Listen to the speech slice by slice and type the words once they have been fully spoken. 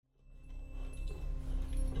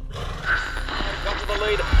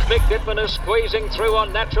lead. Mick Dittman is squeezing through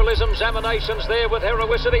on Naturalism's Emanations there with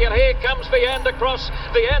Heroicity, and here comes Viander Cross.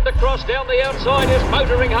 Viander Cross down the outside is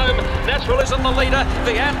motoring home. Naturalism the leader.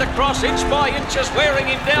 Viander Cross inch by inches wearing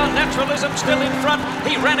him down. Naturalism still in front.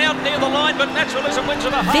 He ran out near the line, but Naturalism wins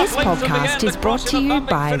at a half This length. podcast is brought to you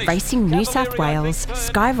by Racing New South Wales,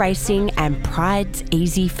 Sky Racing and Pride's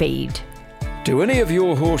Easy Feed. Do any of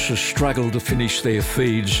your horses struggle to finish their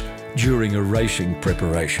feeds during a racing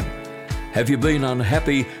preparation? Have you been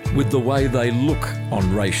unhappy with the way they look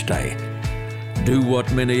on race day? Do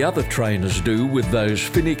what many other trainers do with those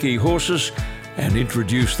finicky horses and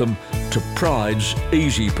introduce them to Pride's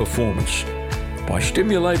Easy Performance. By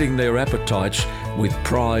stimulating their appetites with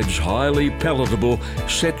Pride's highly palatable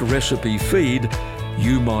set recipe feed,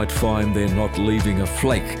 you might find they're not leaving a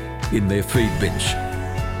flake in their feed bins.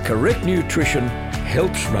 Correct nutrition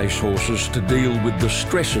helps racehorses to deal with the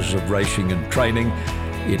stresses of racing and training.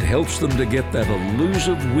 It helps them to get that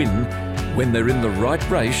elusive win when they're in the right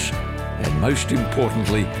race, and most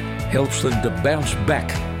importantly, helps them to bounce back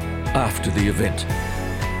after the event.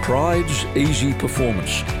 Pride's Easy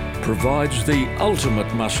Performance provides the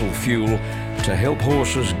ultimate muscle fuel to help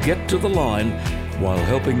horses get to the line while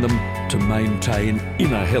helping them to maintain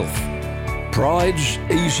inner health. Pride's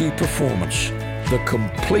Easy Performance, the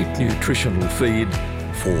complete nutritional feed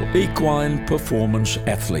for equine performance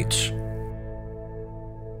athletes.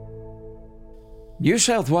 New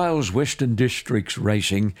South Wales Western Districts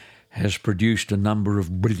Racing has produced a number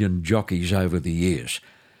of brilliant jockeys over the years.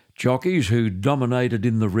 Jockeys who dominated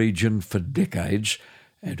in the region for decades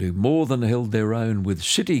and who more than held their own with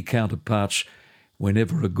city counterparts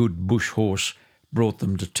whenever a good bush horse brought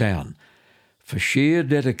them to town. For sheer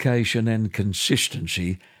dedication and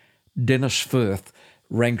consistency, Dennis Firth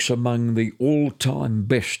ranks among the all-time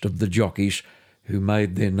best of the jockeys who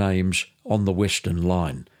made their names on the Western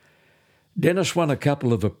Line. Dennis won a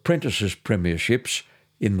couple of apprentices premierships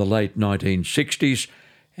in the late 1960s,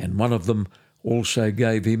 and one of them also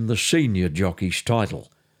gave him the senior jockey's title.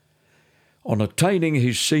 On attaining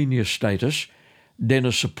his senior status,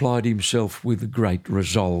 Dennis applied himself with great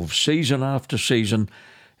resolve season after season,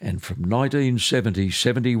 and from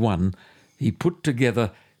 1970-71 he put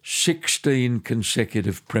together 16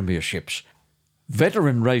 consecutive premierships.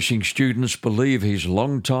 Veteran racing students believe his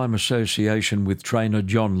long-time association with trainer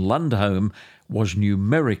John Lundholm was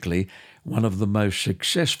numerically one of the most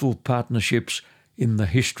successful partnerships in the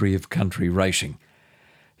history of country racing.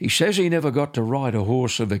 He says he never got to ride a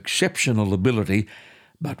horse of exceptional ability,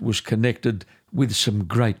 but was connected with some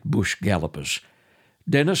great bush gallopers.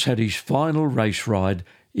 Dennis had his final race ride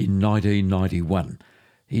in 1991.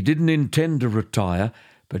 He didn't intend to retire,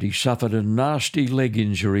 but he suffered a nasty leg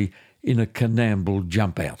injury in a Canamble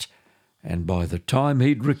jump-out, and by the time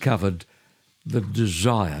he'd recovered, the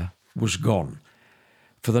desire was gone.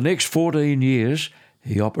 For the next 14 years,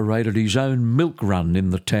 he operated his own milk run in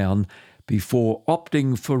the town before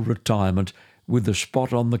opting for retirement with a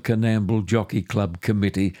spot on the Canamble Jockey Club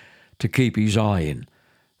committee to keep his eye in.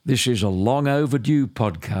 This is a long overdue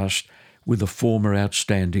podcast with a former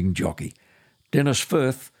outstanding jockey. Dennis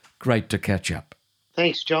Firth, great to catch up.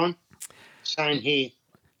 Thanks, John. Same here.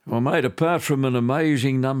 Well, mate, apart from an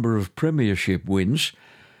amazing number of premiership wins,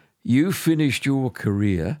 you finished your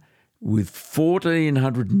career with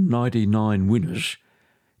 1,499 winners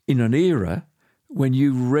in an era when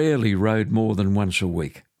you rarely rode more than once a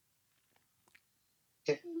week.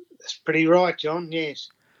 Yeah, that's pretty right, John, yes.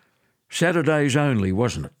 Saturdays only,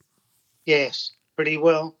 wasn't it? Yes, pretty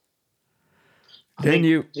well. Then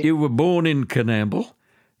you were born in Canamble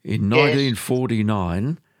in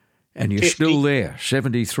 1949, and you're 50. still there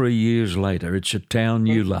 73 years later. It's a town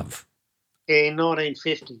you love. Yeah,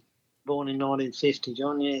 1950. Born in 1950,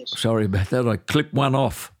 John, yes. Sorry about that. I clipped one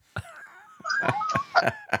off.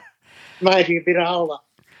 Maybe a bit older.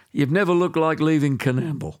 You've never looked like leaving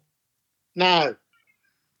Canamble. No.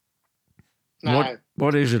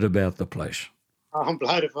 What is it about the place? I'm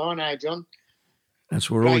blowed if I know, John. That's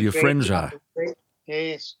where all your friends are.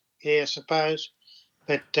 Yes, I suppose.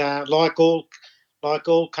 But like all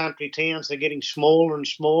country towns, they're getting smaller and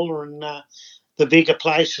smaller, and the bigger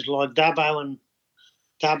places like Dubbo and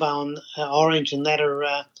Orange and that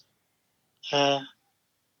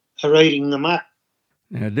are eating them up.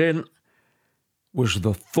 Now, then, was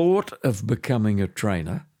the thought of becoming a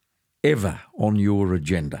trainer ever on your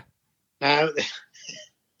agenda? No,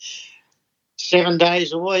 7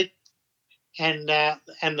 days a week, and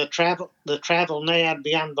the travel now would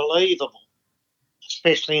be unbelievable,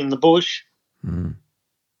 especially in the bush. Mm.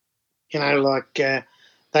 You know, like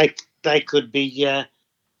they could be here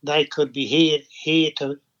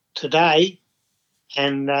today,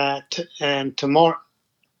 and tomorrow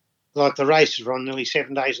like the races are on nearly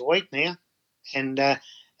 7 days a week now, and the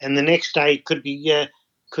next day could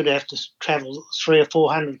have to travel 300 or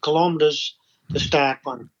 400 kilometres to start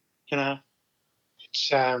one. You know,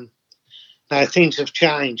 it's no, things have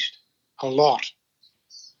changed a lot.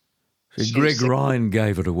 So Greg Ryan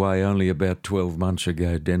gave it away only about 12 months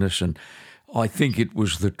ago, Dennis, and I think it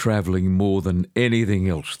was the travelling more than anything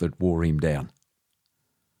else that wore him down.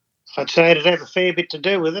 I'd say it'd have a fair bit to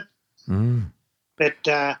do with it. But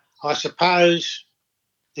I suppose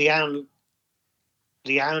the only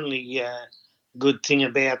good thing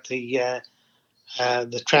about the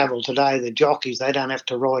travel today, the jockeys, they don't have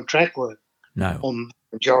to ride track work. No. Or the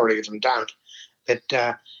majority of them don't.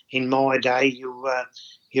 But in my day, you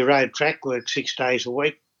rode track work 6 days a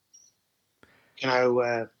week, you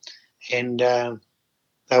know, and they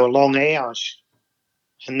were long hours,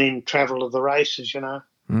 and then travel to the races, you know.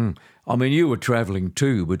 I mean, you were travelling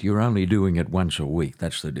too, but you're only doing it once a week.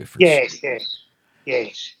 That's the difference.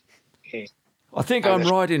 Yes. I think I'm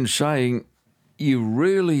right in saying you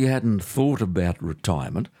really hadn't thought about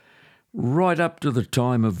retirement right up to the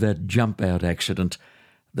time of that jump-out accident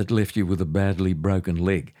that left you with a badly broken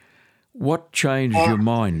leg. What changed your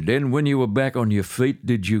mind then? When you were back on your feet,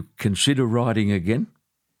 did you consider riding again?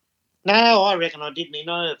 No, I reckon I did me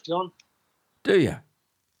nerve, John. Do you?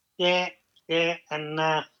 Yeah, and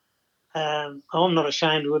I'm not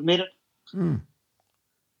ashamed to admit it.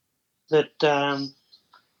 That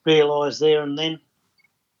realised there and then.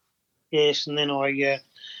 Yes, and then I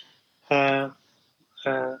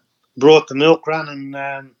brought the milk run and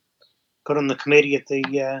got on the committee at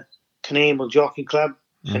the Coonamble Jockey Club,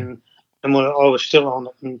 and I was still on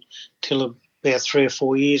it until about 3 or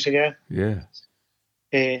 4 years ago. Yeah.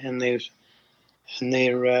 Yeah, and they're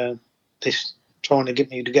just trying to get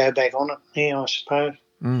me to go back on it now, I suppose.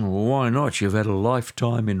 Well, why not? You've had a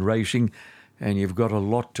lifetime in racing and you've got a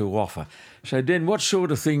lot to offer. So, Den, what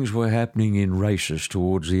sort of things were happening in races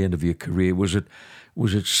towards the end of your career? Was it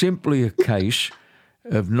simply a case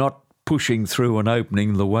of not pushing through an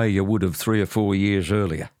opening the way you would have 3 or 4 years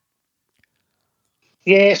earlier?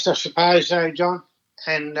 Yes, I suppose so, John.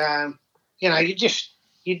 And you know, you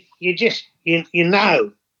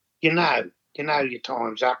know your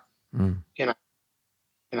time's up. You know,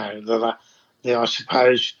 I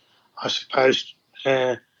suppose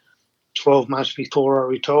 12 months before I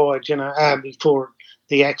retired, you know, before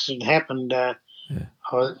the accident happened, I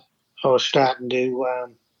was starting to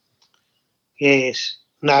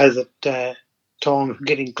know that time was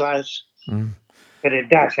getting close. But it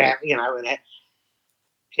does happen, you know,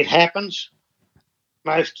 it happens.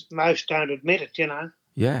 Most don't admit it, you know.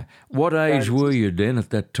 Yeah. What age were you then at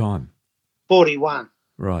that time? 41.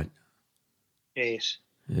 Right. Yes.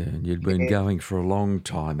 Yeah, and you'd been going for a long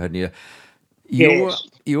time, hadn't you? Yes.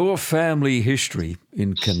 Your family history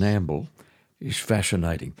in Coonamble is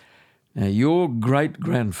fascinating. Now, your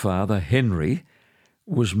great-grandfather, Henry,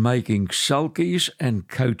 was making sulkies and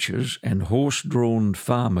coaches and horse-drawn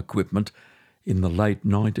farm equipment in the late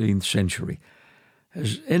 19th century.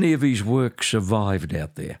 Has any of his work survived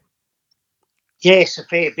out there? Yes, a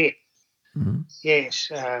fair bit. Yes,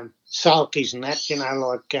 sulkies and that, you know,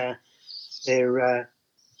 like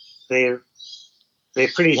they're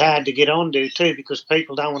pretty hard to get onto too because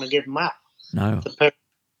people don't want to give them up. No. The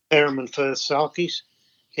Perriman Firth sulkies.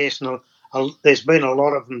 Yes, and there's been a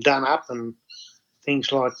lot of them done up and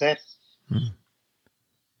things like that.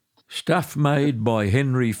 Stuff made by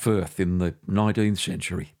Henry Firth in the 19th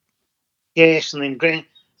century. Yes, and then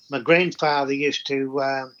my grandfather used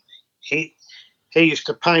to he used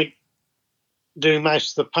to do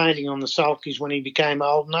most of the painting on the sulkies when he became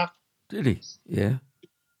old enough. Did he? Yeah.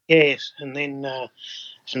 Yes, and then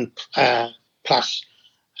plus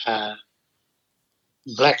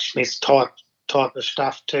blacksmith type of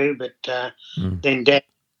stuff too. But then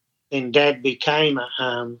Dad became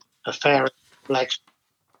a farrier blacksmith.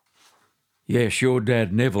 Yes, your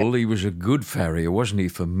dad Neville, he was a good farrier, wasn't he?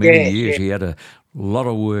 For many years, he had a lot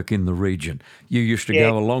of work in the region. You used to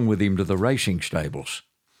go along with him to the racing stables.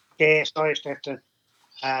 Yes, I used to have to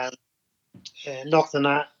knock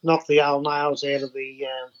the old nails out of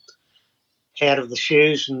the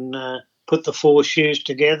shoes and put the 4 shoes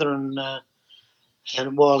together, and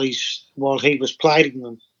while he was plating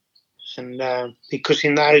them, and because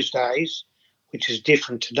in those days, which is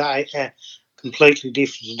different today, completely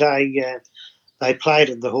different today, they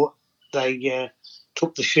plated the horse. They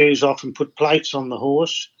took the shoes off and put plates on the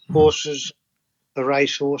horses, the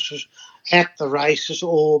race horses, at the races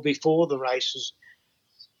or before the races.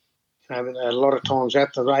 You know, a lot of times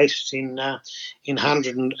at the races in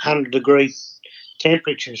 100 degree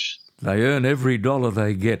temperatures. They earn every dollar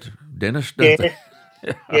they get, Dennis, don't they?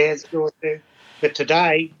 Yeah, it's sure do. But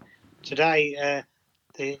today,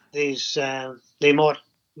 there's there might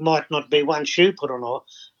not be one shoe put on, or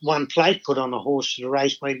one plate put on a horse at a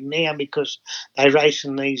race meeting now, because they race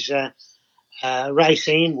in these race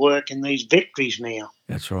and work in these victories now.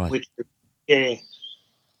 That's right. Which, yeah.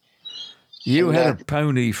 You had a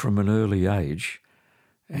pony from an early age,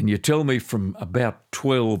 and you tell me from about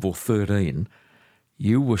 12 or 13,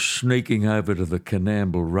 you were sneaking over to the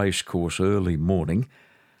Coonamble racecourse early morning,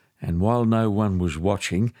 and while no one was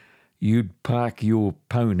watching, you'd park your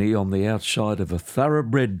pony on the outside of a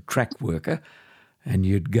thoroughbred track worker, and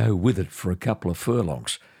you'd go with it for a couple of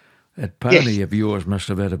furlongs. That pony of yours must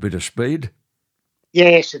have had a bit of speed.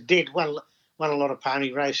 Yes, it did. Won a lot of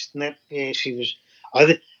pony races and that. Yeah, she was.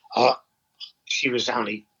 She was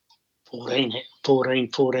only 14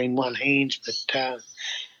 one hands,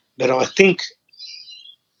 but I think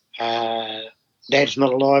Dad's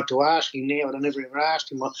not alive to ask him now, and I never ever asked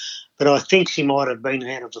him, but I think she might have been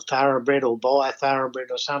out of a thoroughbred or by a thoroughbred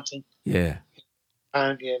or something. Yeah.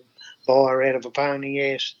 Buy her out of a pony,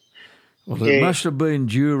 yes. Well, it must have been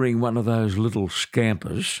during one of those little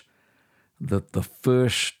scampers that the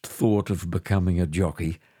first thought of becoming a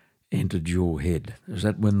jockey entered your head. Is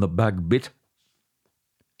that when the bug bit?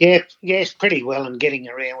 Yeah, yes, pretty well, and getting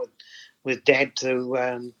around with Dad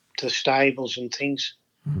to stables and things.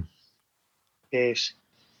 Mm. Yes.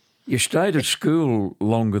 You stayed at school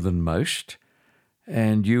longer than most,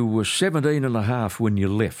 and you were 17 and a half when you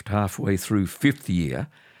left, halfway through fifth year.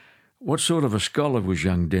 What sort of a scholar was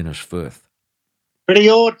young Dennis Firth? Pretty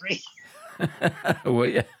ordinary. Were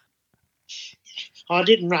you? I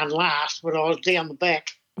didn't run last, but I was down the back.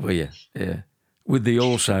 Were you? Yeah. With the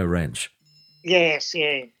also-rans. Yes,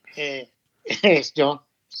 yeah. Yes, John.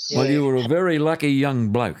 Yeah. Well, you were a very lucky young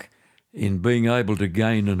bloke in being able to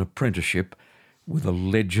gain an apprenticeship with a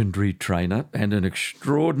legendary trainer and an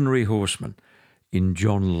extraordinary horseman in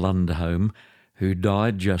John Lundholm, who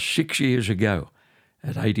died just 6 years ago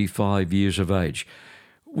at 85 years of age.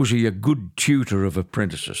 Was he a good tutor of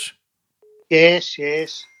apprentices? Yes.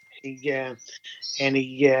 He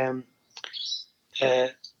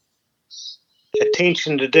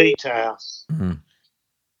attention to detail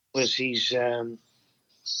was his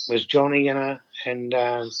was Johnny, and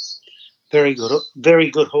very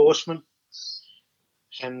good horseman.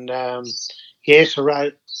 And yes, I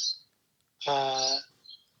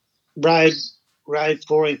rode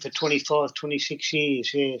for him for 25, 26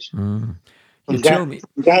 years. Yes. Tell me,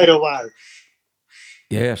 go to woe.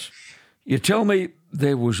 Yes. You tell me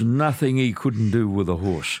there was nothing he couldn't do with a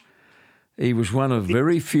horse. He was one of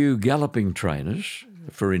very few galloping trainers,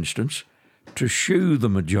 for instance, to shoe the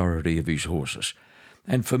majority of his horses.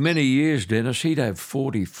 And for many years, Dennis, he'd have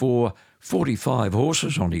 44, 45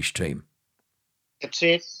 horses on his team. That's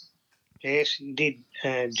it. Yes, he did.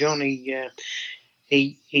 Johnny,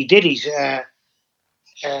 he did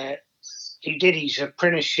his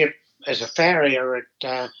apprenticeship as a farrier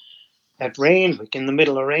at Randwick, in the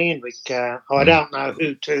middle of Randwick. I don't know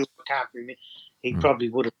who to. I can't remember. He probably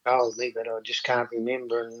would have told me, but I just can't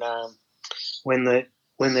remember. And when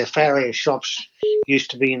the farrier shops used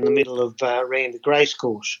to be in the middle of Randwick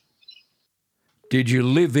Racecourse. Did you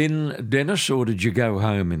live in Dennis, or did you go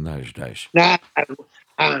home in those days? No,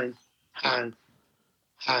 home.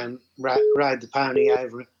 Rode the pony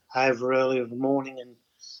over early in the morning and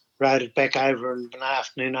rode it back over in the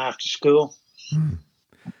afternoon after school.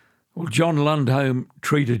 Well, John Lundholm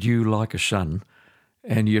treated you like a son,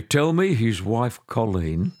 and you tell me his wife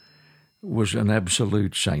Colleen was an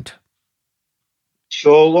absolute saint.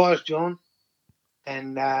 Sure was, John.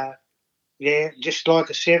 And just like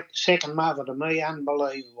a second mother to me,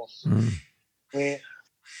 unbelievable. Yeah,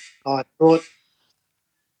 I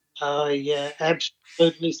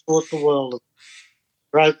absolutely thought the world of it.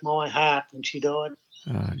 Broke my heart when she died.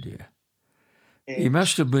 Oh, dear. Yeah. He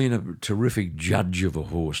must have been a terrific judge of a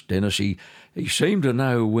horse, Dennis. He seemed to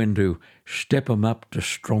know when to step them up to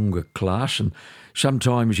stronger class, and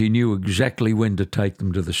sometimes he knew exactly when to take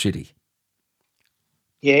them to the city.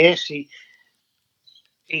 Yes, he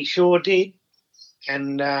sure did.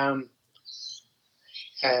 And I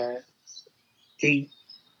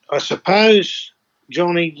suppose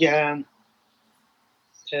Johnny, he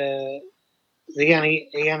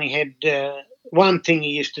only had one thing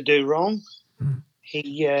he used to do wrong.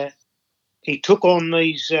 He took on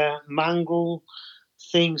these mongrel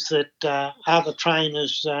things that other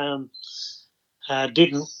trainers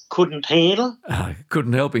couldn't handle.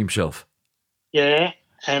 Couldn't help himself. Yeah,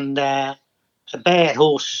 and bad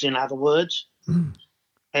horses, in other words.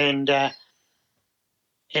 And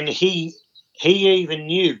he even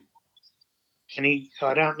knew And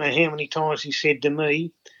I don't know how many times he said to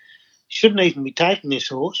me, shouldn't even be taking this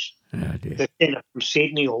horse. Oh, dear. The centre from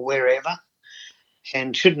Sydney or wherever,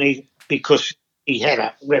 and shouldn't he, because he had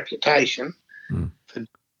a reputation for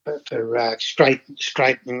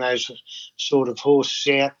straightening those sort of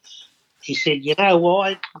horses out. He said, you know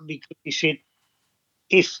why? Because he said,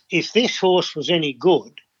 if this horse was any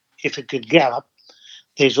good, if it could gallop,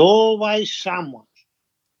 there's always someone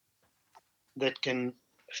that can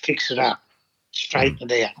fix it up,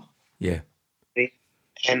 straighten it out. Yeah.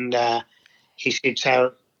 And he said,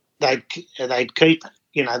 so they'd keep it.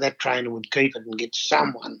 You know, that trainer would keep it and get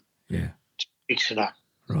someone to fix it up.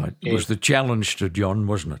 Right. It was the challenge to John,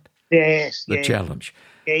 wasn't it? Yes. The challenge.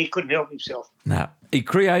 Yeah, he couldn't help himself. No. He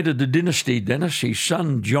created a dynasty, Dennis. His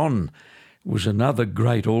son, John, was another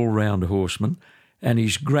great all-round horseman, and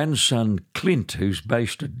his grandson, Clint, who's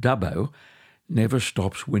based at Dubbo, never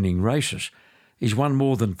stops winning races. He's won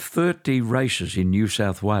more than 30 races in New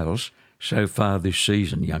South Wales so far this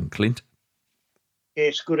season, young Clint. Yeah,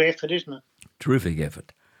 it's good effort, isn't it? Terrific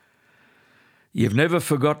effort. You've never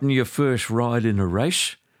forgotten your first ride in a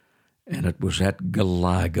race, and it was at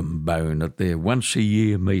Galargambone at their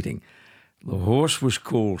once-a-year meeting. The horse was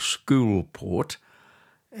called Schoolport,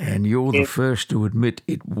 and you're the first to admit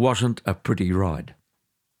it wasn't a pretty ride.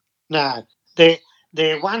 No, they're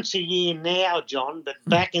once a year now, John, but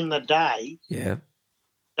back in the day,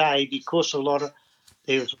 because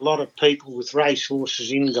there was a lot of people with race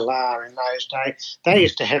horses in Galar in those days. They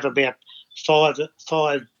used to have about five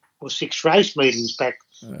or six race meetings back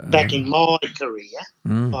in my career,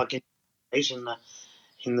 like in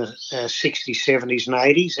the 60s, 70s, and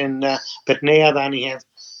 80s, and but now they only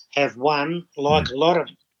have one, like a lot of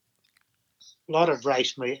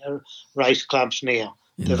race clubs now.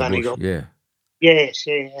 They've only got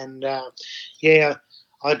and I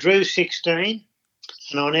drew 16.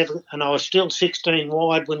 And I was still 16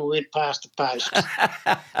 wide when we went past the post.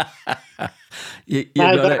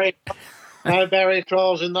 No barrier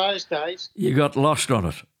trials in those days. You got lost on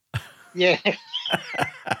it. Yeah.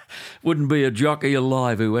 Wouldn't be a jockey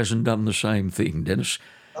alive who hasn't done the same thing, Dennis.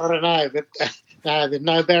 I don't know, but no, there's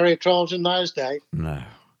no barrier trials in those days. No.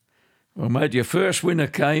 Well, mate, your first winner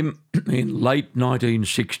came in late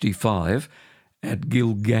 1965 at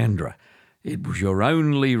Gilgandra. It was your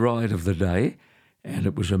only ride of the day, and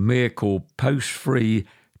it was a mare called Post Free,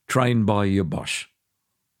 trained by your boss.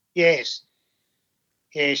 Yes.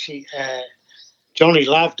 Yeah, Johnny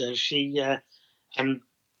loved her. She and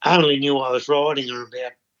only knew I was riding her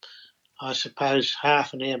about, I suppose,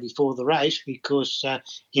 half an hour before the race, because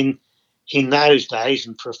in those days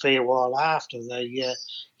and for a fair while after,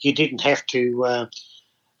 you didn't have to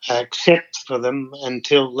accept for them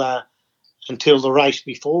until the race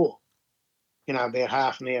before. You know, about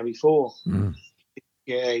half an hour before. Mm.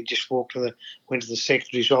 Yeah, he just went to the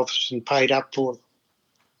secretary's office and paid up for them.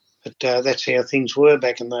 But that's how things were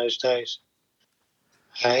back in those days,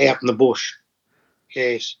 out in the bush.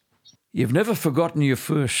 Yes. You've never forgotten your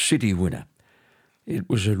first city winner. It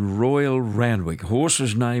was at Royal Randwick.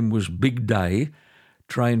 Horse's name was Big Day,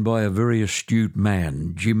 trained by a very astute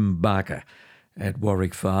man, Jim Barker, at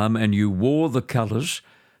Warwick Farm, and you wore the colours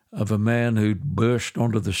of a man who'd burst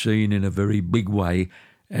onto the scene in a very big way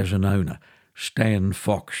as an owner. Stan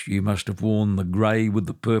Fox. You must have worn the grey with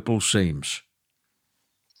the purple seams.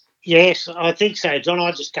 Yes, I think so, John.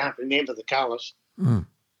 I just can't remember the colours. Mm.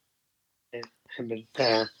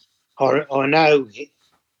 But I know he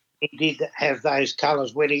did have those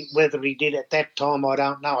colours. Whether he did at that time, I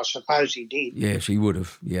don't know. I suppose he did. Yes, he would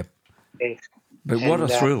have, yep. Yes. But what a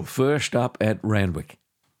thrill. First up at Randwick.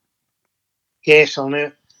 Yes, I'll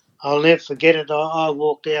never forget it. I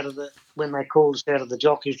walked out of when they called us out of the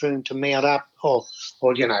jockey's room to mount up, or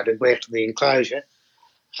to go out to the enclosure.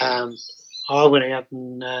 I went out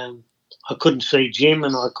and I couldn't see Jim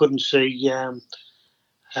and I couldn't see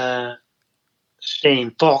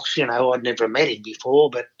Stan Fox. I'd never met him before,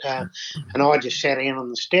 but and I just sat down on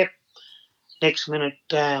the step. Next minute,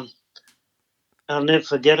 I'll never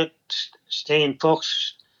forget it. Stan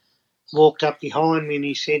Fox walked up behind me and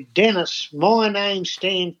he said, "Dennis, my name's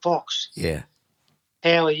Stan Fox. Yeah.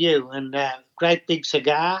 How are you?" And great big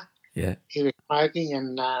cigar. Yeah. He was smoking,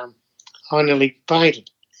 and I nearly fainted.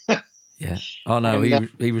 Yeah. Oh no,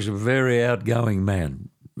 he was a very outgoing man.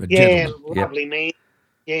 Lovely man.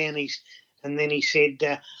 Yeah, and then he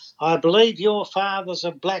said, "I believe your father's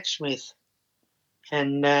a blacksmith,"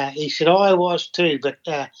 and he said, "I was too, but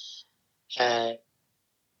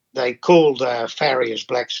they called farriers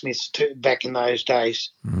blacksmiths too back in those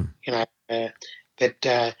days." Mm. But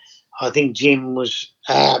I think Stan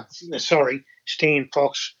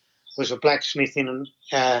Fox was a blacksmith in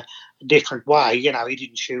a different way. You know, he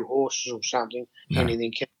didn't shoe horses or something,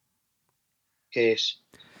 anything. Yes.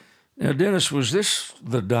 Now, Dennis, was this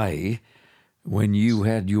the day when you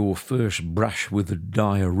had your first brush with a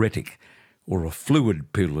diuretic, or a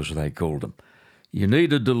fluid pill as they called them? You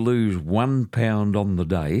needed to lose 1 pound on the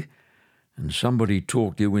day, and somebody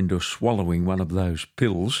talked you into swallowing one of those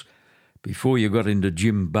pills before you got into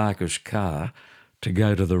Jim Barker's car to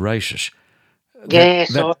go to the races.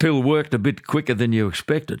 Yes, that pill worked a bit quicker than you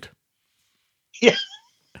expected. Yeah.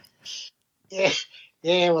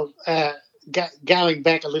 Well, going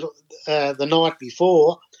back a little, the night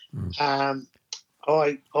before, I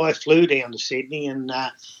flew down to Sydney, and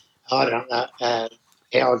I don't know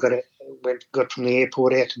how I got from the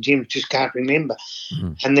airport out to Jim's, just can't remember.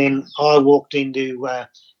 And then I walked into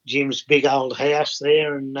Jim's big old house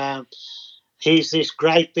there, and here's this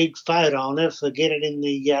great big photo. I'll never forget it, in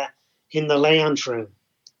the lounge room.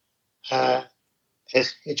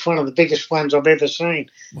 It's one of the biggest ones I've ever seen,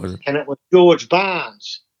 and it was George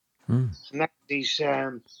Barnes, and that's his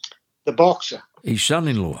the boxer. His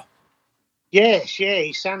son-in-law. Yes,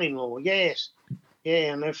 his son-in-law. Yes,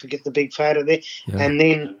 I'll never forget the big photo there. Yeah. And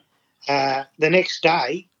then the next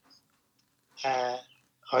day,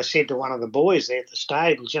 I said to one of the boys there at the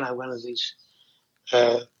stables, you know, one of these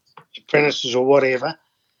apprentices or whatever,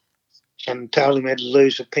 and told him I had to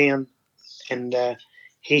lose a pound, and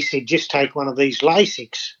he said, just take one of these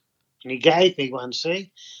Lasix. And he gave me one,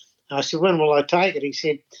 see? And I said, when will I take it? He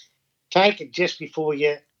said, take it just before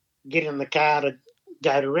you get in the car to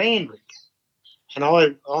go to Randwick. And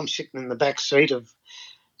I'm sitting in the back seat of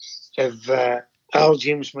old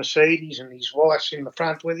Jim's Mercedes, and his wife's in the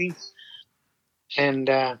front with him. And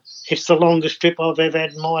it's the longest trip I've ever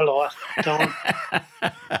had in my lifetime.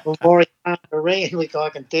 Before I come to Randwick, I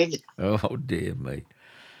can tell you. Oh, dear me.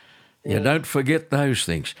 Yeah, don't forget those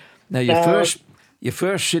things. Now, your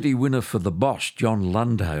first city winner for the boss, John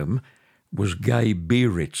Lundholm, was Gai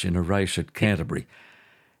Bierritz in a race at Canterbury.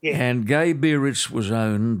 Yeah. And Gai Bierritz was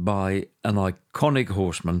owned by an iconic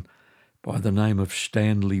horseman by the name of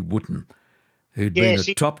Stanley Wootton, who'd been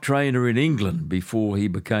a top trainer in England before he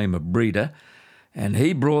became a breeder, and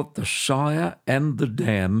he brought the sire and the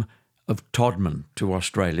dam of Todman to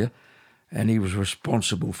Australia, and he was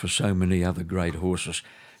responsible for so many other great horses.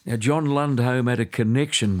 Now, John Lundholm had a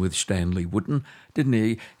connection with Stanley Wootton, didn't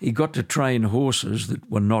he? He got to train horses that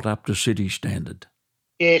were not up to city standard.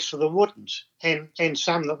 Yes, for the Wootons, and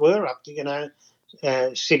some that were up to,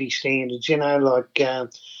 city standards, like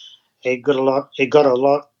he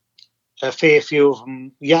got a fair few of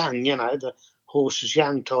them young, the horses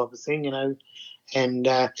young type of thing, and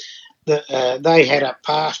they had a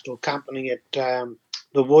pastoral company at the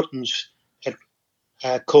Wootons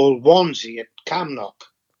called Wannsee at Cumnock.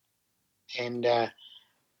 And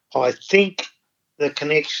I think the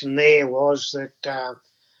connection there was that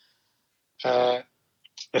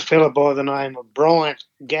a fellow by the name of Bryant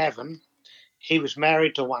Gavin, he was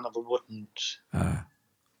married to one of the Wootons.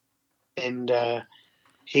 And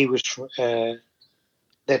he was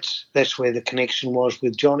that's where the connection was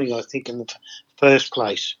with Johnny, I think, in the first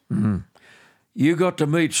place. Mm-hmm. You got to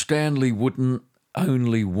meet Stanley Wootton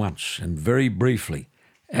only once, and very briefly,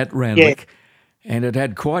 at Randwick. Yeah. And it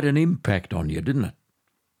had quite an impact on you, didn't it?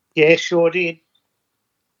 Yeah, sure did.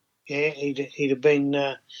 Yeah, he'd have been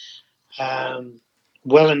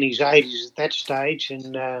well in his 80s at that stage,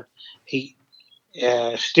 and he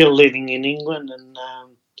still living in England. And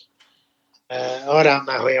I don't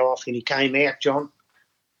know how often he came out, John,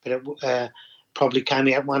 but it probably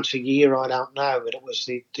came out once a year. I don't know, but it was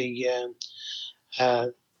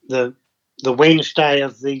the Wednesday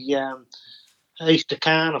of the Easter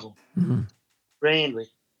Carnival. Mm-hmm. Randwick,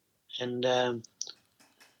 and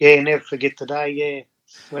never forget the day. Yeah,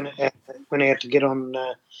 went out to get on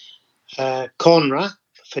Conra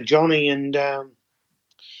for Johnny, and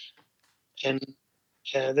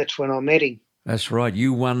that's when I met him. That's right.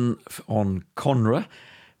 You won on Conra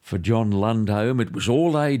for John Lundholm. It was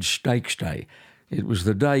all-age stakes day. It was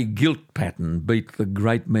the day Gilt Pattern beat the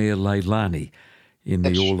great mare Leilani in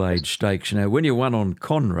the all-age stakes. Now, when you won on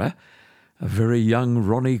Conra, a very young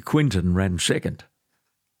Ronnie Quinton ran second.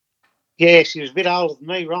 Yes, he was a bit older than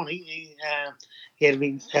me, Ronnie. He had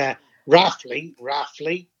been roughly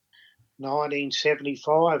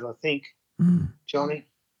 1975, I think, Johnny.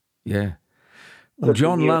 Yeah. Well,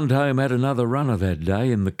 John Lundholm had another runner that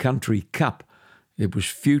day in the Country Cup. It was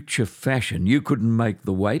Future Fashion. You couldn't make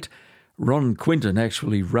the weight. Ron Quinton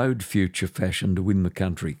actually rode Future Fashion to win the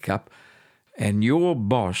Country Cup, and your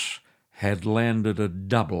boss had landed a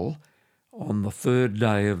double on the third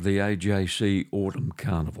day of the AJC Autumn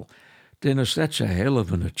Carnival. Dennis, that's a hell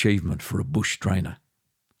of an achievement for a bush trainer.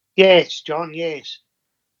 Yes, John, yes.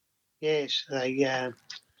 Yes, you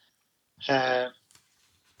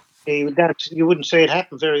wouldn't see it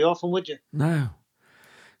happen very often, would you? No.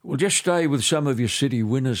 Well, just stay with some of your city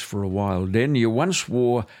winners for a while, Den. You once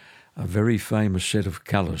wore a very famous set of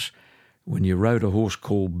colours when you rode a horse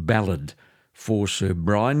called Ballad for Sir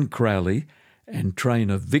Brian Crowley and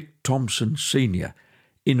trainer Vic Thompson Sr.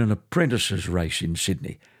 in an apprentices race in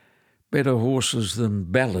Sydney. Better horses than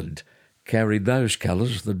Ballad carried those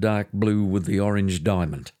colours, the dark blue with the orange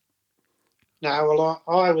diamond. No, well,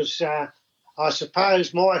 I was, I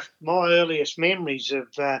suppose my earliest memories of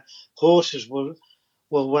horses were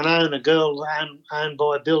when I owned a girl owned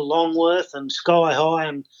by Bill Longworth, and Sky High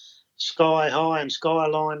and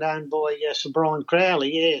Skyline owned by Sir Brian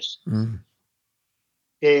Crowley, yes. Mm.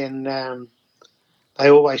 Yeah, and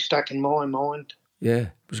they always stuck in my mind. Yeah,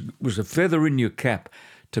 it was a feather in your cap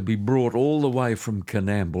to be brought all the way from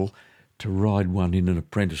Coonamble to ride one in an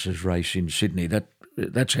apprentices race in Sydney.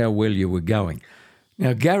 That's how well you were going.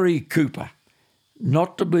 Now, Gary Cooper,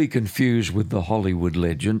 not to be confused with the Hollywood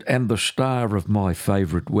legend and the star of my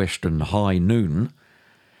favourite Western, High Noon,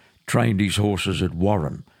 trained his horses at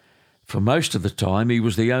Warren. For most of the time, he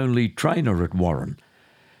was the only trainer at Warren.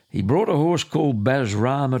 He brought a horse called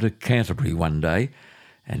Basrama to Canterbury one day,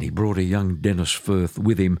 and he brought a young Dennis Firth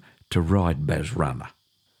with him to ride Basrama.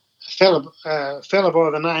 A fella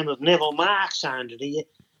by the name of Neville Marks owned it.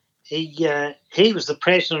 He was the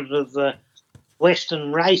president of the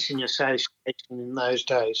Western Racing Association in those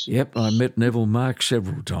days. Yep, I met Neville Marks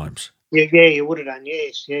several times. Yeah, you would have done,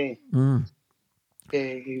 yes, yeah. Mm.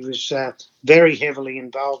 Yeah, he was very heavily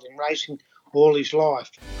involved in racing all his life.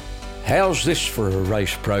 How's this for a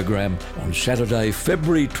race program on Saturday,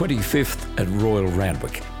 February 25th at Royal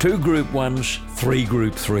Randwick? 2 Group 1s, 3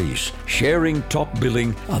 Group 3s. Sharing top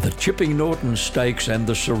billing are the Chipping Norton Stakes and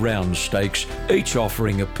the Surround Stakes, each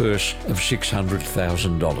offering a purse of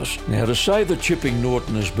 $600,000. Now, to say that Chipping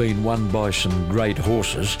Norton has been won by some great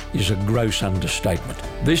horses is a gross understatement.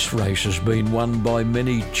 This race has been won by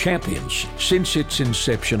many champions since its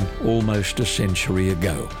inception almost a century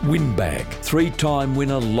ago. Windbag, 3-time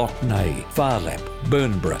winner Lockney, Farlap,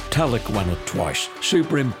 Burnborough, Tulloch won it twice,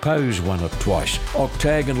 Superimpose won it twice,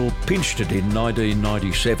 Octagonal pinched it in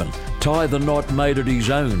 1997, Tie the Knot made it his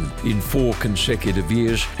own in 4 consecutive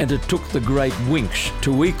years, and it took the great Winks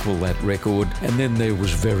to equal that record, and then there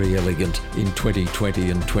was Very Elegant in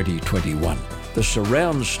 2020 and 2021. The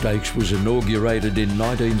Surround Stakes was inaugurated in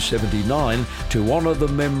 1979 to honour the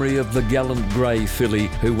memory of the gallant grey filly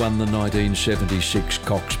who won the 1976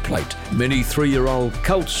 Cox Plate. Many 3-year-old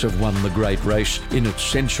colts have won the great race in its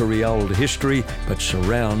century-old history, but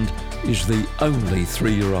Surround is the only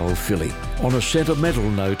 3-year-old filly. On a sentimental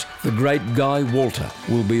note, the great Guy Walter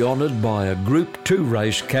will be honoured by a Group 2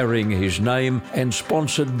 race carrying his name and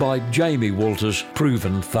sponsored by Jamie Walter's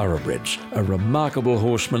Proven Thoroughbreds. A remarkable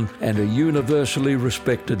horseman and a universally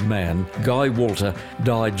respected man, Guy Walter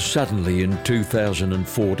died suddenly in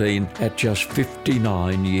 2014 at just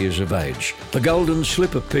 59 years of age. The Golden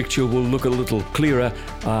Slipper picture will look a little clearer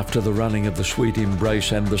after the running of the Sweet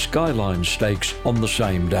Embrace and the Skyline Stakes on the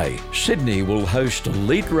same day. Sydney will host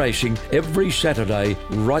elite racing every Saturday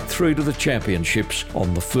right through to the championships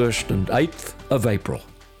on the 1st and 8th of April.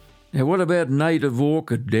 Now, what about Native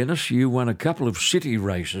Orchid, Dennis? You won a couple of city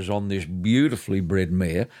races on this beautifully bred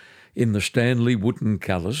mare in the Stanley Wootton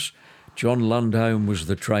colours. John Lundholm was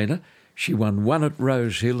the trainer. She won 1 at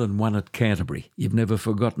Rose Hill and 1 at Canterbury. You've never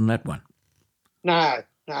forgotten that one? No.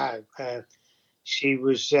 She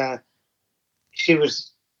was. Oh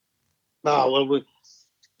well,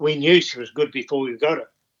 we knew she was good before we got her.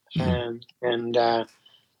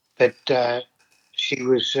 But she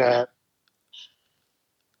was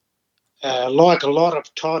like a lot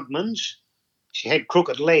of Todmans. She had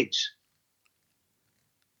crooked legs,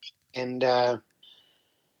 and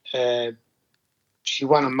she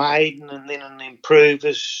won a maiden and then an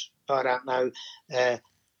improvers. I don't know.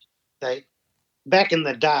 Back in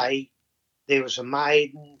the day, there was a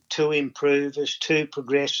maiden, 2 improvers, 2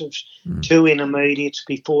 progressives, 2 intermediates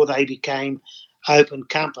before they became open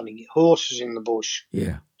company, horses in the bush.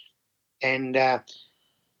 Yeah. And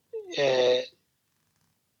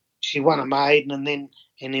she won a maiden and then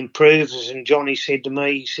an improvers, and Johnny said to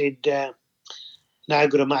me, he said, no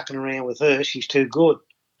good of mucking around with her, she's too good.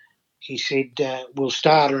 He said, we'll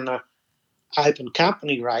start her in a open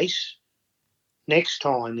company race next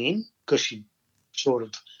time in, because she sort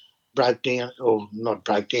of broke down, or not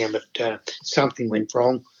broke down, but something went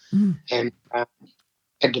wrong and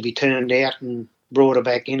had to be turned out and brought her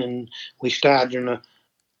back in, and we started in a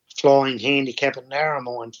flying handicap at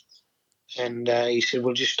Narromine And he said,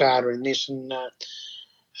 "We'll just start her in this and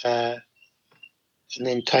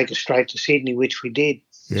then take her straight to Sydney," which we did.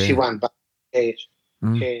 Yeah. She won both. Yes.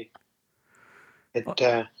 Yeah.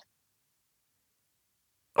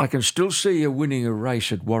 I can still see you winning a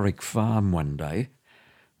race at Warwick Farm one day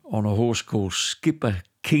on a horse called Skipper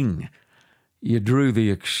King. You drew the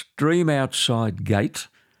extreme outside gate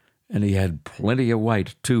and he had plenty of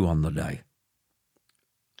weight too on the day.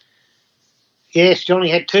 Yes, Johnny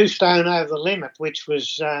had 2 stone over the limit, which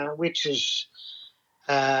is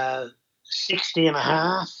 60 and a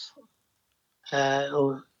half,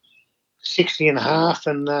 or 60 and a half,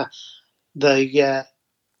 and the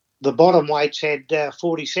bottom weights had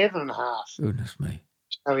 47 and a half. Goodness me.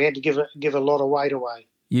 So he had to give a lot of weight away.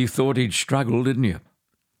 You thought he'd struggle, didn't you?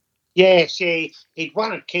 Yes, yeah, he'd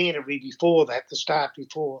won at Canterbury before that, the start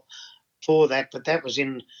before that, but that was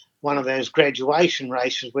in one of those graduation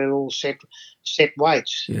races where all set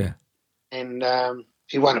weights. Yeah. And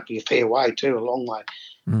he won it by a fair way too, a long way.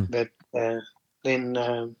 But then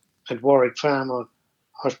at Warwick Farm, I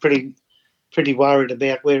was pretty worried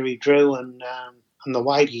about where he drew and the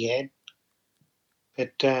weight he had.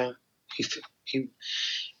 But he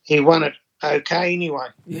won it okay anyway.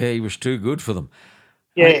 Yeah, he was too good for them.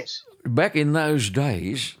 Yes. Back in those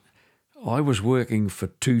days, I was working for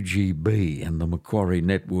 2GB and the Macquarie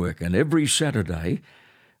Network, and every Saturday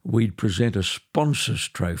we'd present a sponsors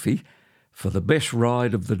trophy for the best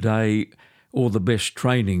ride of the day or the best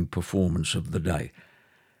training performance of the day.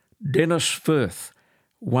 Dennis Firth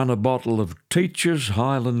won a bottle of Teacher's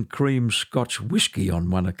Highland Cream Scotch whisky on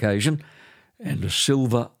one occasion and a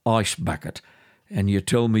silver ice bucket. And you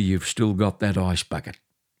tell me you've still got that ice bucket?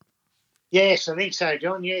 Yes, I think so,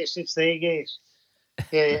 John. Yes, it's there, yes.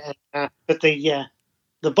 Yeah, but the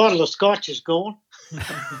bottle of scotch is gone.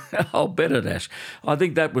 I'll bet it has. I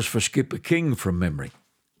think that was for Skipper King from memory.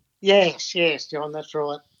 Yes, John, that's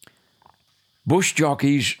right. Bush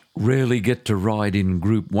jockeys rarely get to ride in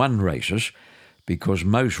Group 1 races because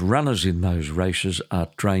most runners in those races are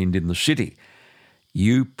trained in the city.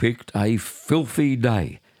 You picked a filthy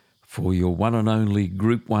day for your one and only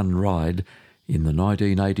Group 1 ride in the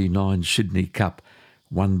 1989 Sydney Cup,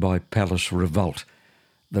 won by Palace Revolt.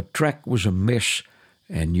 The track was a mess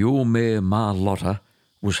and your mare Marlotta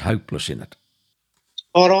was hopeless in it.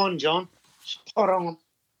 Spot on, John. Spot on.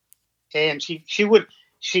 And she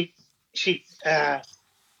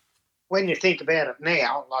when you think about it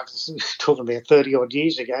now, like I was talking about 30 odd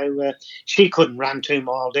years ago, she couldn't run 2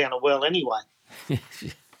 miles down a well anyway.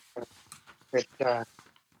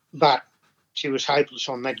 But she was hopeless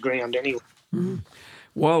on that ground anyway.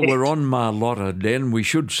 While we're on Marlotta, Den, we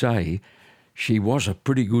should say she was a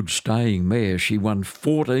pretty good staying mare. She won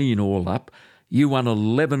 14 all up. You won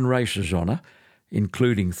 11 races on her,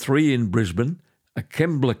 including 3 in Brisbane, a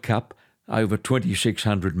Kembla Cup over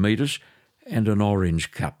 2,600 metres and an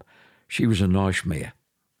Orange Cup. She was a nice mare.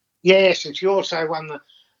 Yes, and she also won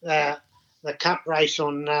the cup race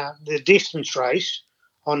on the distance race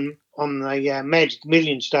on the Magic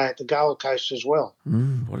Millions Day at the Gold Coast as well.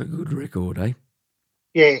 What a good record, eh?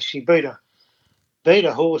 Yeah, she beat a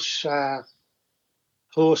horse that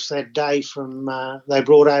day from they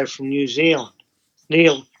brought over from New Zealand.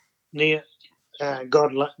 Neil,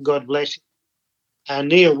 God bless him.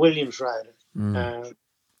 Neil Williams rode it.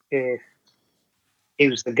 Yeah, he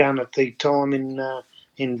was the gun at the time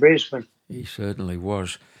in Brisbane. He certainly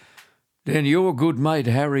was. Then your good mate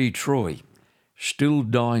Harry Troy still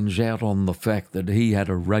dines out on the fact that he had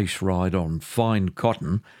a race ride on fine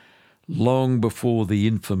cotton long before the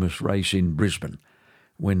infamous race in Brisbane,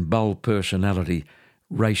 when Bull Personality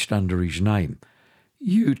raced under his name.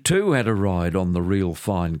 You too had a ride on the real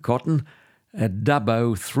fine cotton at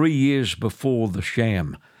Dubbo 3 years before the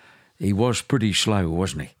sham. He was pretty slow,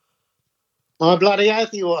 wasn't he? My bloody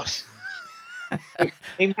oath he was.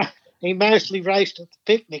 he mostly raced at the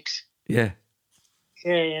picnics. Yeah.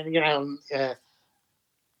 Yeah,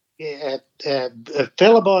 a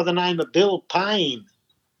fella by the name of Bill Payne.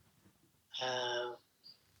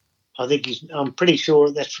 I'm pretty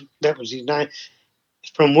sure that was his name.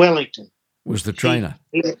 From Wellington. Was the trainer?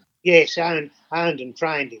 Yes, owned and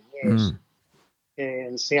trained him. Yes, yeah,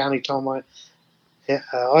 and it's the only time I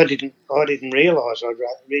didn't realise I'd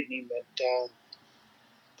ridden him. But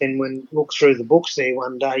then when I looked through the books there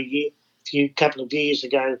one day, couple of years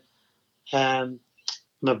ago,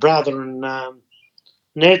 my brother and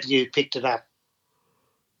nephew picked up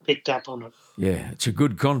on it. Yeah, it's a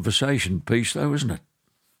good conversation piece, though, isn't it?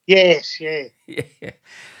 Yes, yeah. Yeah.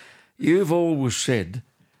 You've always said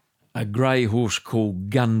a grey horse called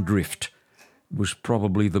Gundrift was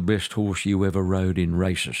probably the best horse you ever rode in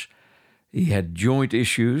races. He had joint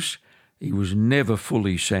issues, He was never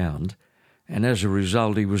fully sound, and as a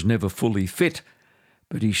result he was never fully fit,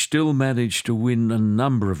 but he still managed to win a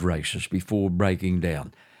number of races before breaking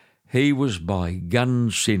down. He was by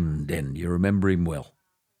Gun Sin Den. You remember him well?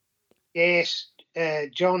 Yes,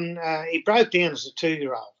 John, he broke down as a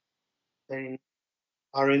 2-year-old. And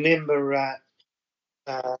I remember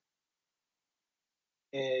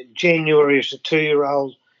January as a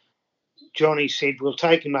 2-year-old, Johnny said, we'll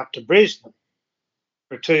take him up to Brisbane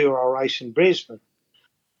for a 2-year-old race in Brisbane.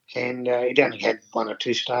 And he'd only had 1 or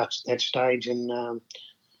 2 starts at that stage, and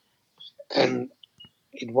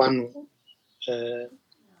he'd won. Then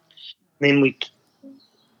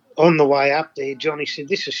on the way up there, Johnny said,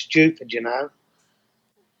 this is stupid, you know.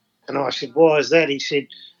 And I said, why is that? He said,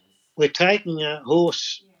 we're taking a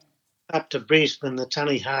horse up to Brisbane that's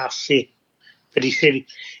only half fit. But he said,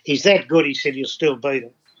 he's that good, he said, you'll still beat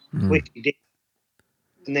him, which he did.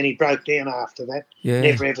 And then he broke down after that. Yeah.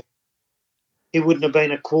 Never ever. He wouldn't have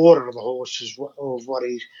been a quarter of the horses of what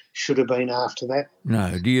he should have been after that.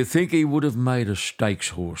 No. Do you think he would have made a stakes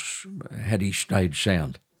horse had he stayed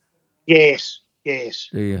sound? Yes.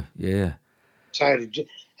 Yeah. So,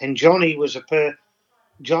 and Johnny was a person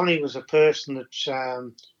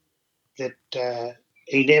that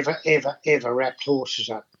he never ever wrapped horses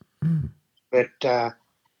up, but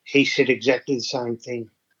he said exactly the same thing.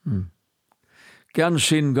 Gun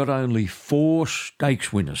Sin got only 4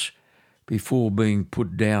 stakes winners before being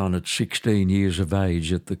put down at 16 years of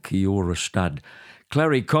age at the Kiora Stud.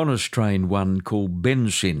 Clary Connors trained one called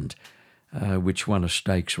Bensind, which won a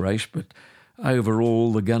stakes race, but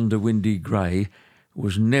overall the Gundawindi Grey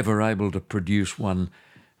was never able to produce one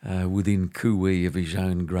within cooee of his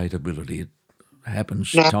own great ability. It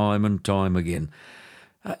happens time and time again.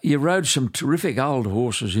 You rode some terrific old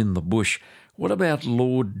horses in the bush. What about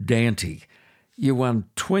Lord Dante? You won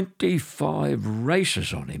 25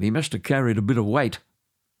 races on him. He must have carried a bit of weight.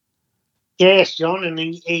 Yes, John, and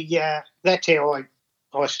he that's how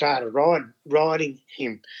I started riding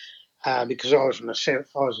him because I was a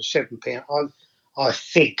 7-pound, I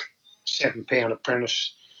think 7-pound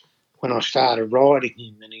apprentice when I started riding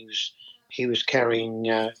him, and he was carrying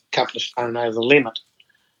a couple of stone over the limit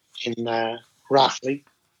in roughly,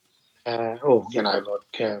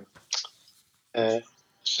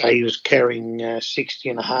 so he was carrying 60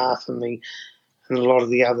 and a half, and a lot of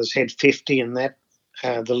the others had 50, and that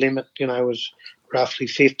the limit, was roughly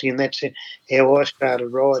 50, and that's how I started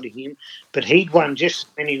riding him. But he'd won just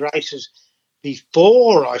as many races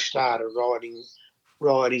before I started riding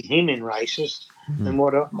him in races than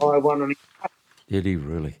what I won on him. Did he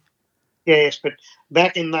really? Yes, but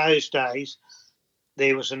back in those days,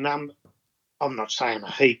 there was a number, I'm not saying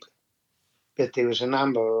a heap, but there was a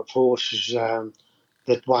number of horses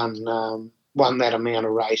that won that amount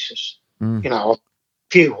of races. A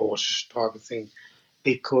few horses type of thing,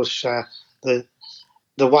 because the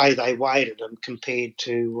way they weighted them compared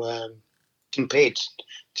to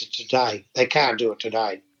today, they can't do it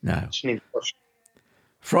today. No. It's an impossible.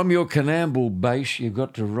 From your Canamble base, you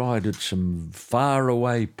got to ride at some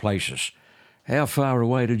far-away places. How far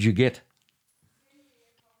away did you get?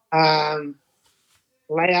 Louth,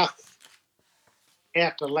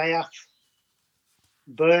 out to Louth,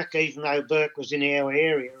 Burke, even though Burke was in our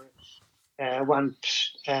area. One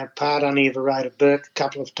part I never rode at Burke a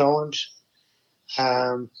couple of times.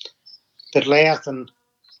 But Louth and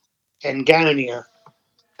Gonia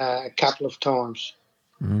a couple of times.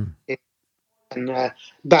 Yeah. And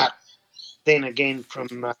but then again,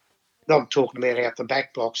 from I'm talking about out the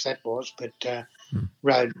back blocks, that was, but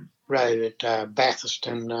rode at Bathurst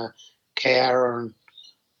and Cowra and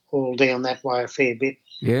all down that way a fair bit.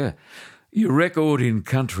 Yeah. Your record in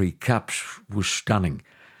country cups was stunning.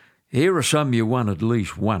 Here are some you won at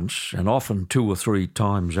least once, and often 2 or 3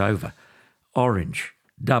 times over. Orange,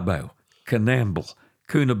 Dubbo, Canamble,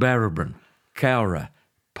 Coonabarabran, Cowra,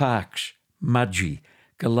 Parkes, Mudgee,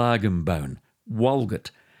 Galargambone,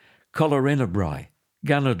 Walgett, Collarenebri,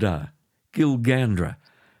 Gunnedah, Gilgandra,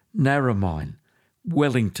 Narromine,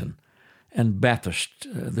 Wellington, and Bathurst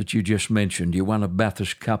that you just mentioned. You won a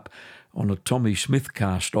Bathurst Cup on a Tommy Smith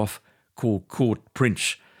cast-off called Court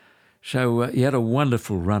Prince. So you had a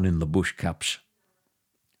wonderful run in the Bush Cups.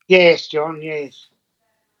 Yes, John, yes.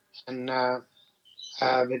 And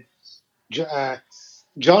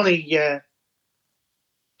Johnny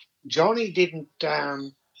didn't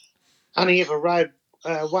only ever rode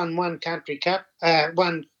won one country cup,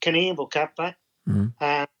 one Canamble Cup,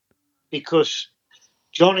 because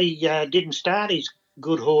Johnny didn't start his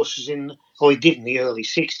good horses he did in the early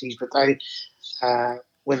 60s, but they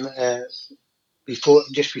before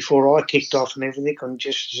I kicked off and everything, and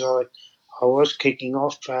just as I was kicking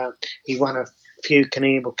off. He won a few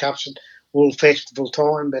Coonamble Cups at Wool Festival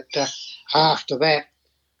time, but after that,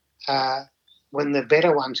 when the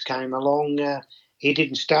better ones came along, he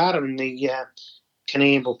didn't start in the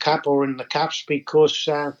Coonamble Cup or in the Cups because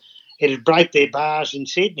it'd break their bars in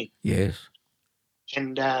Sydney. Yes.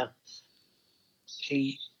 And a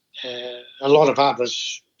lot of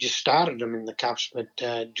others just started them in the Cups,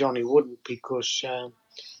 but Johnny wouldn't because,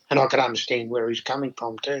 and I could understand where he's coming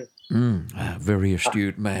from too. A very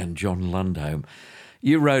astute man, John Lundholm.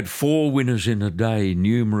 You rode 4 winners in a day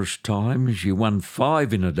numerous times. You won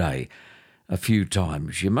 5 in a day a few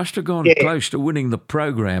times. You must have gone close to winning the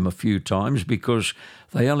program a few times because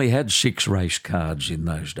they only had 6 race cards in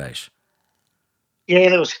those days. Yeah,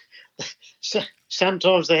 there was.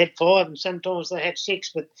 Sometimes they had 5 and sometimes they had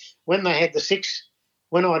 6, but when they had the 6,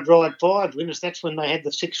 when I'd ride 5 winners, that's when they had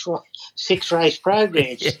the 6 race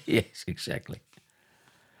programs. Yes, exactly.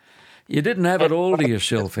 You didn't have it all to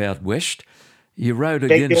yourself out west. You rode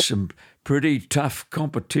against some pretty tough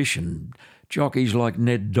competition. Jockeys like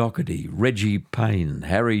Ned Doherty, Reggie Payne,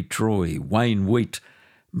 Harry Troy, Wayne Wheat,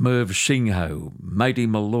 Merv Singho, Matey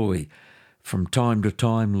Malloy, from time to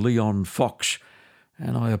time Leon Fox,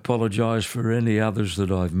 and I apologise for any others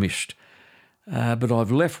that I've missed. But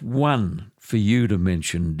I've left one for you to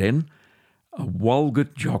mention, Den, a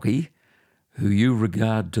Walgett jockey who you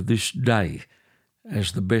regard to this day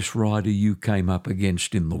as the best rider you came up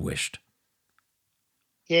against in the West.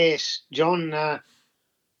 Yes, John,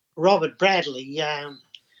 Robert Bradley.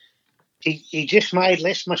 He just made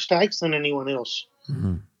less mistakes than anyone else.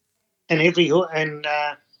 Mm-hmm. And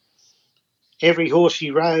every horse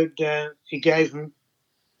he rode, he gave him,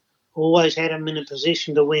 always had him in a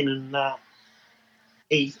position to win. And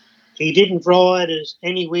he didn't ride as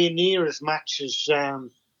anywhere near as much as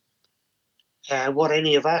what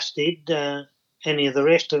any of us did. Any of the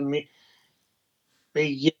rest of them.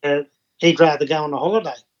 He'd rather go on a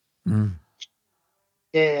holiday. Mm.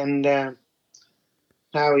 Yeah, and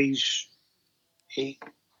no, he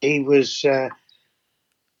was.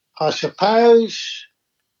 I suppose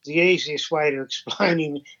the easiest way to explain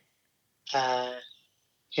him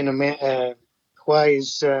in a way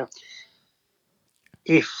is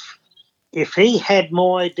if he had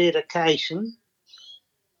my dedication,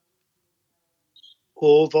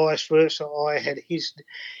 or vice versa, I had his.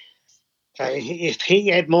 If he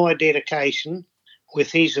had my dedication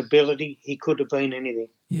with his ability, he could have been anything.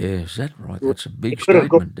 Yeah, is that right? That's a big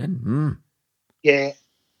statement, then. Mm. Yeah.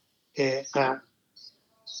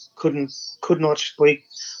 Could not speak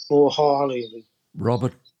more highly of him.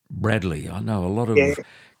 Robert Bradley. I know a lot of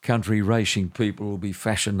country racing people will be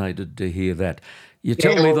fascinated to hear that. You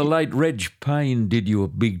tell me the late Reg Payne did you a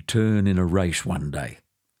big turn in a race one day.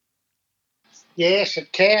 Yes,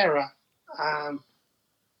 at Cowra.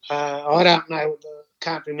 I don't know,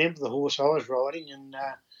 can't remember the horse I was riding, and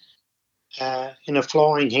in a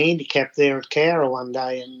flying handicap there at Cowra one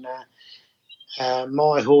day, and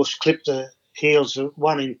my horse clipped the heels of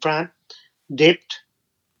one in front, dipped,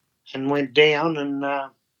 and went down, and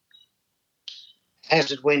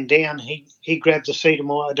as it went down, he grabbed the seat of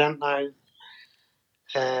my, I don't know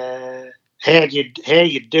how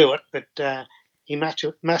you'd do it, but he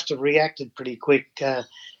must have reacted pretty quick.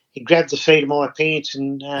 He grabbed the seat of my pants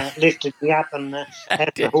and lifted me up, and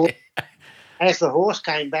as the horse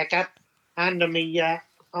came back up under me,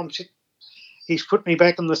 he's put me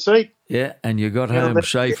back in the seat. Yeah, and you got home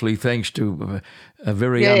safely thanks to a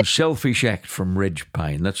very unselfish act from Reg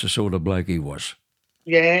Payne. That's the sort of bloke he was.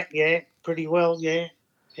 Yeah, pretty well, yeah.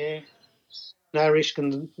 No risk in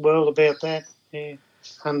the world about that. Yeah,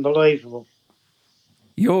 unbelievable.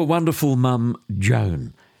 Your wonderful mum,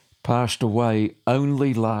 Joan, passed away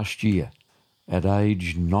only last year at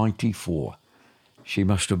age 94. She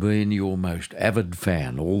must have been your most avid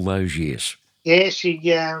fan all those years. Yeah, she's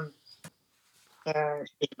a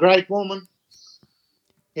great woman.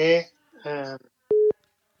 Yeah,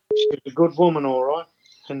 she's a good woman, all right.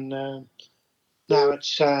 And no,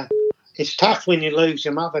 it's tough when you lose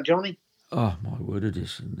your mother, Johnny. Oh, my word, it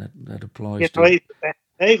is. And that applies to...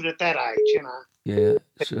 Even at that age, you know. Yeah,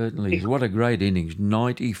 certainly. What a great innings,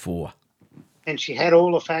 94. And she had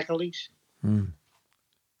all the faculties. Mm.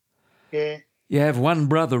 Yeah. You have one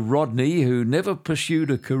brother, Rodney, who never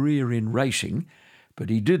pursued a career in racing, but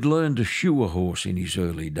he did learn to shoe a horse in his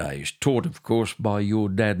early days, taught, of course, by your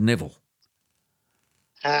dad, Neville.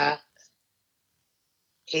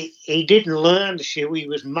 He didn't learn to shoe, he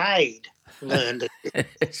was made to learn to shoe.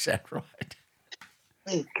 Is that right?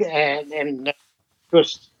 And of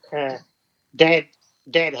course, Dad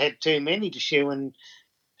had too many to shoe, and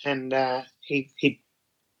he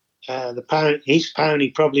his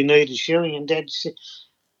pony probably needed shoeing, and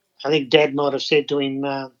I think Dad might have said to him,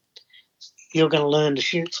 "You're going to learn to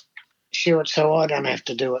shoe it, so I don't have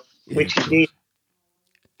to do it," which he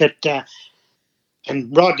did. But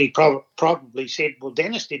and Rodney probably said, "Well,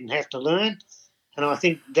 Dennis didn't have to learn," and I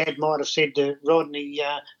think Dad might have said to Rodney,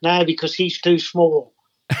 "No, because he's too small."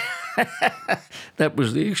 That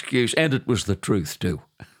was the excuse, and it was the truth too.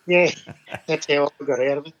 Yeah, that's how I got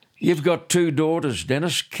out of it. You've got two daughters,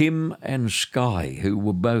 Dennis, Kim and Sky, who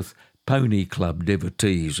were both pony club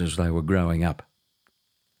devotees as they were growing up.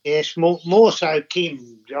 Yes, more so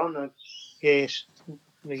Kim, John. Yes,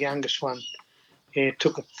 the youngest one. Yeah,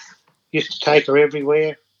 used to take her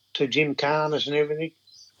everywhere to gymkhanas and everything.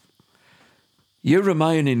 You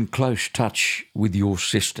remain in close touch with your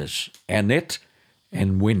sisters, Annette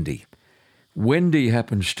and Wendy. Wendy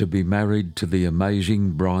happens to be married to the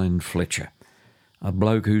amazing Brian Fletcher, a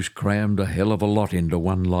bloke who's crammed a hell of a lot into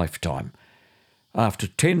one lifetime. After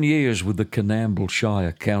 10 years with the Coonamble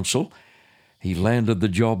Shire Council, he landed the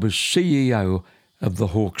job as CEO of the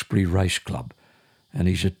Hawkesbury Race Club, and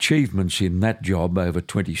his achievements in that job over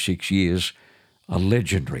 26 years are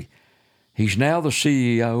legendary. He's now the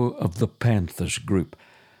CEO of the Panthers Group,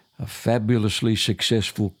 a fabulously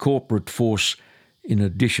successful corporate force in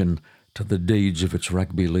addition to the deeds of its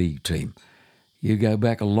rugby league team. You go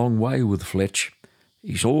back a long way with Fletch.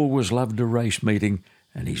 He's always loved a race meeting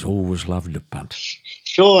and he's always loved a punt.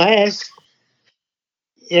 Sure has.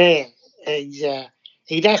 Yeah,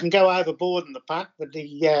 he doesn't go overboard in the punt, but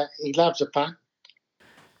he loves a punt.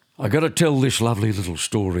 I got to tell this lovely little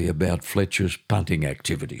story about Fletcher's punting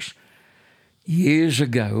activities. Years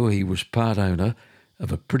ago, he was part owner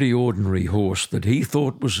of a pretty ordinary horse that he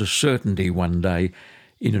thought was a certainty one day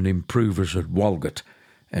in an Improvers at Walgett,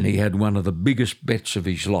 and he had one of the biggest bets of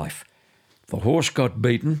his life. The horse got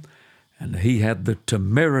beaten, and he had the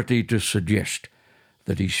temerity to suggest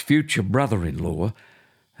that his future brother-in-law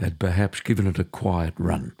had perhaps given it a quiet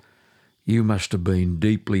run. You must have been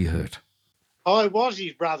deeply hurt. I was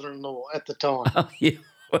his brother-in-law at the time. Oh, yeah.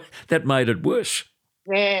 That made it worse.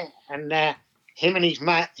 Yeah, and him and his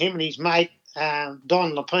mate Don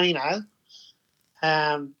Lupino,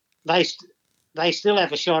 they still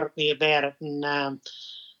have a shot at me about it, and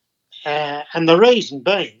the reason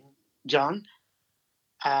being, John,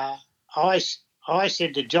 I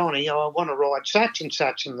said to Johnny, I want to ride such and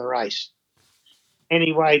such in the race.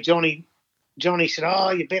 Anyway, Johnny said,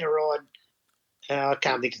 "Oh, you better ride." I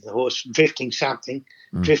can't think of the horse, Drifting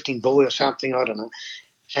Boy or something, I don't know.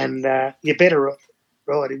 And you better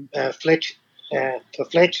ride him, Fletch and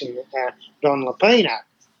Don Lupino.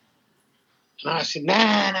 And I said, no,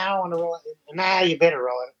 I want to ride him. No, you better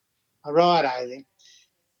ride it. I ride over him.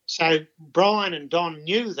 So Brian and Don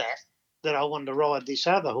knew that I wanted to ride this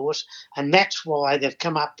other horse, and that's why they've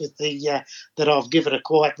come up with that I'll give it a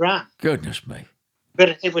quiet run. Goodness me.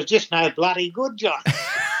 But it was just no bloody good, John.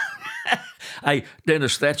 Hey,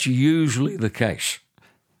 Dennis, that's usually the case.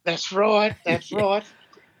 That's right, that's right.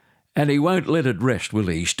 And he won't let it rest, will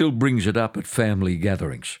he? He still brings it up at family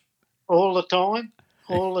gatherings. All the time.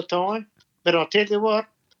 But I'll tell you what,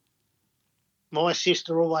 my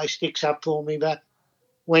sister always sticks up for me, but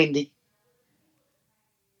Wendy.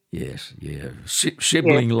 Yes, yeah.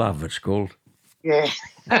 Sibling love, it's called. Yeah.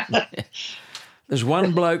 There's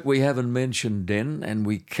one bloke we haven't mentioned, Den, and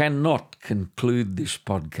we cannot conclude this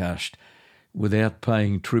podcast without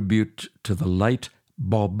paying tribute to the late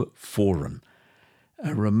Bob Foran,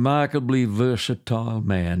 a remarkably versatile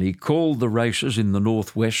man. He called the races in the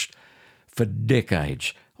Northwest for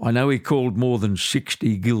decades. I know he called more than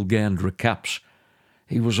 60 Gilgandra Cups.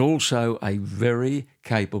 He was also a very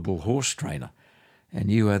capable horse trainer,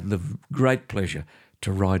 and you had the great pleasure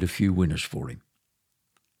to ride a few winners for him.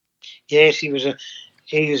 Yes, he was a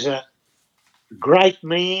great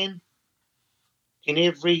man in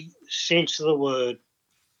every sense of the word.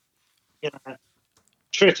 You know,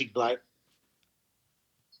 terrific bloke.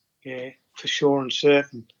 Yeah, for sure and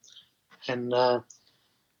certain. And the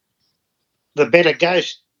Better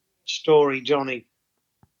Ghost story, Johnny.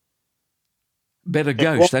 Better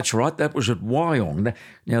Ghost, that's right. That was at Wyong.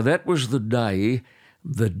 Now, that was the day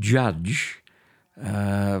the judge,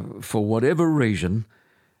 for whatever reason,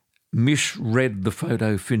 misread the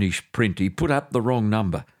photo finish print. He put up the wrong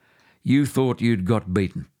number. You thought you'd got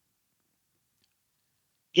beaten.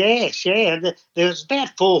 Yes, yeah. There was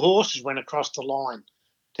about 4 horses went across the line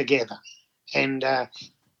together. And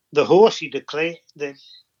the horse he declared, that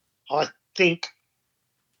I think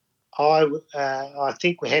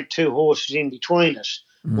we had 2 horses in between us.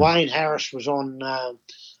 Wayne Harris was on the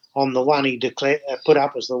one he declared put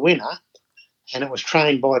up as the winner, and it was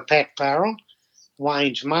trained by Pat Farrell.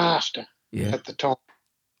 Wayne's master at the time.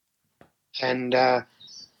 And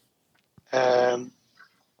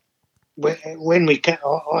when we came,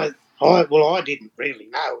 I didn't really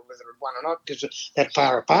know whether it won or not because it's that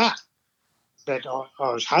far apart. But I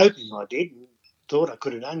was hoping I did and thought I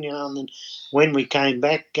could have done, And then when we came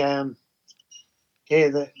back, and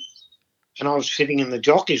I was sitting in the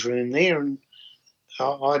jockey's room there, and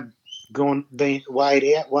I'd been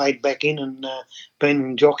weighed back in, and been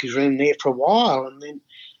in the jockey's room there for a while, and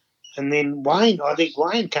then Wayne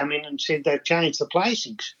came in and said they've changed the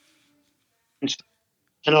placings,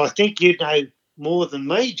 and I think you'd know more than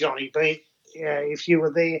me, Johnny, if you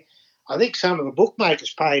were there. I think some of the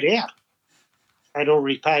bookmakers paid out. They'd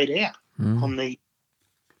already paid out on the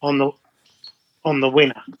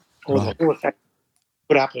winner, or the horse they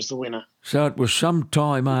put up as the winner. So it was some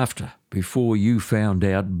time after before you found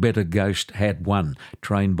out Better Ghost had won,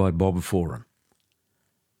 trained by Bob Foran.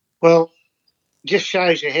 Well, just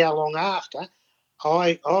shows you how long after.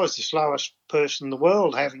 I was the slowest person in the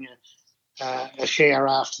world having a shower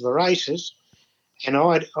after the races, and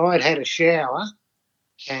I'd had a shower,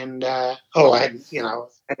 and I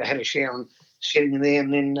had a shower and sitting there,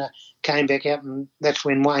 and then came back out, and that's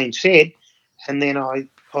when Wayne said, and then I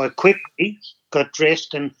quickly got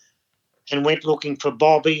dressed and went looking for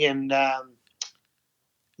Bobby and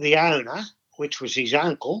the owner, which was his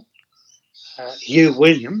uncle, Hugh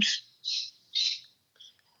Williams,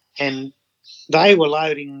 and they were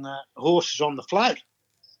loading horses on the float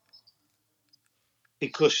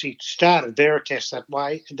because he started Veritas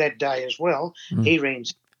that day as well. He ran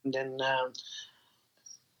second, and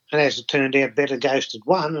as it turned out, Better Ghost had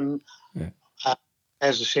won, and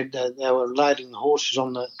as I said, they were loading the horses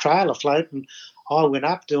on the trailer float, and I went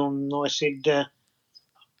up to them and I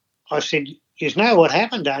said, you know what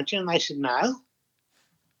happened, don't you? And they said, no.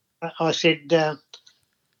 I said,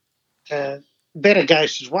 Better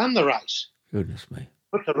Ghost has won the race. Goodness me.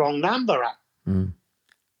 Put the wrong number up.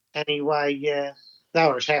 Anyway, they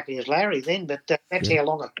were as happy as Larry then, but that's how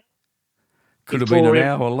long it took. Could have been an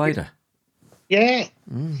hour later. Yeah,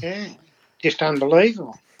 just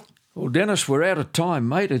unbelievable. Well, Dennis, we're out of time,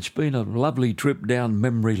 mate. It's been a lovely trip down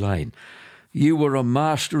memory lane. You were a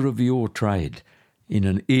master of your trade in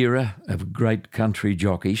an era of great country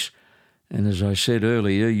jockeys, and as I said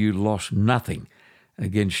earlier, you lost nothing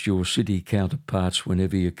against your city counterparts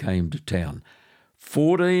whenever you came to town.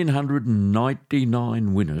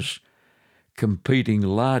 1,499 winners, competing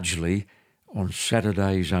largely on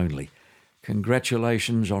Saturdays only.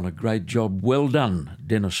 Congratulations on a great job. Well done,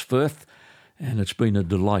 Dennis Firth. And it's been a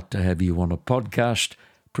delight to have you on a podcast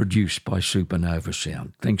produced by Supernova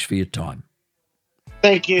Sound. Thanks for your time.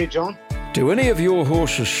 Thank you, John. Do any of your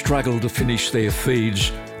horses struggle to finish their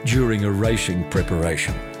feeds during a racing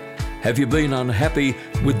preparation? Have you been unhappy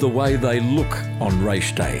with the way they look on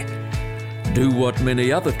race day? Do what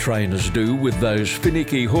many other trainers do with those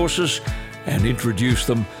finicky horses and introduce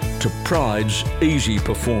them to Pride's Easy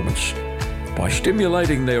Performance. By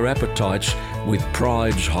stimulating their appetites with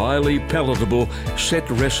Pride's highly palatable set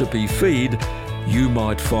recipe feed, you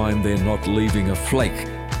might find they're not leaving a flake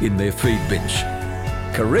in their feed bins.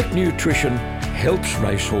 Correct nutrition helps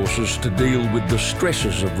racehorses to deal with the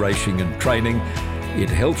stresses of racing and training. It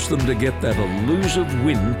helps them to get that elusive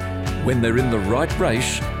win when they're in the right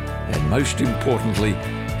race, and most importantly,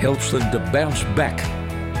 helps them to bounce back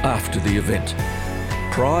after the event.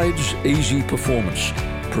 Pride's Easy Performance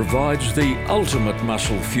provides the ultimate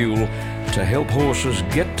muscle fuel to help horses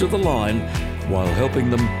get to the line while helping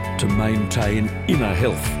them to maintain inner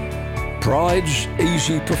health. Pride's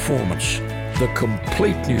Easy Performance, the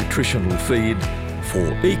complete nutritional feed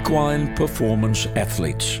for equine performance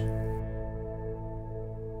athletes.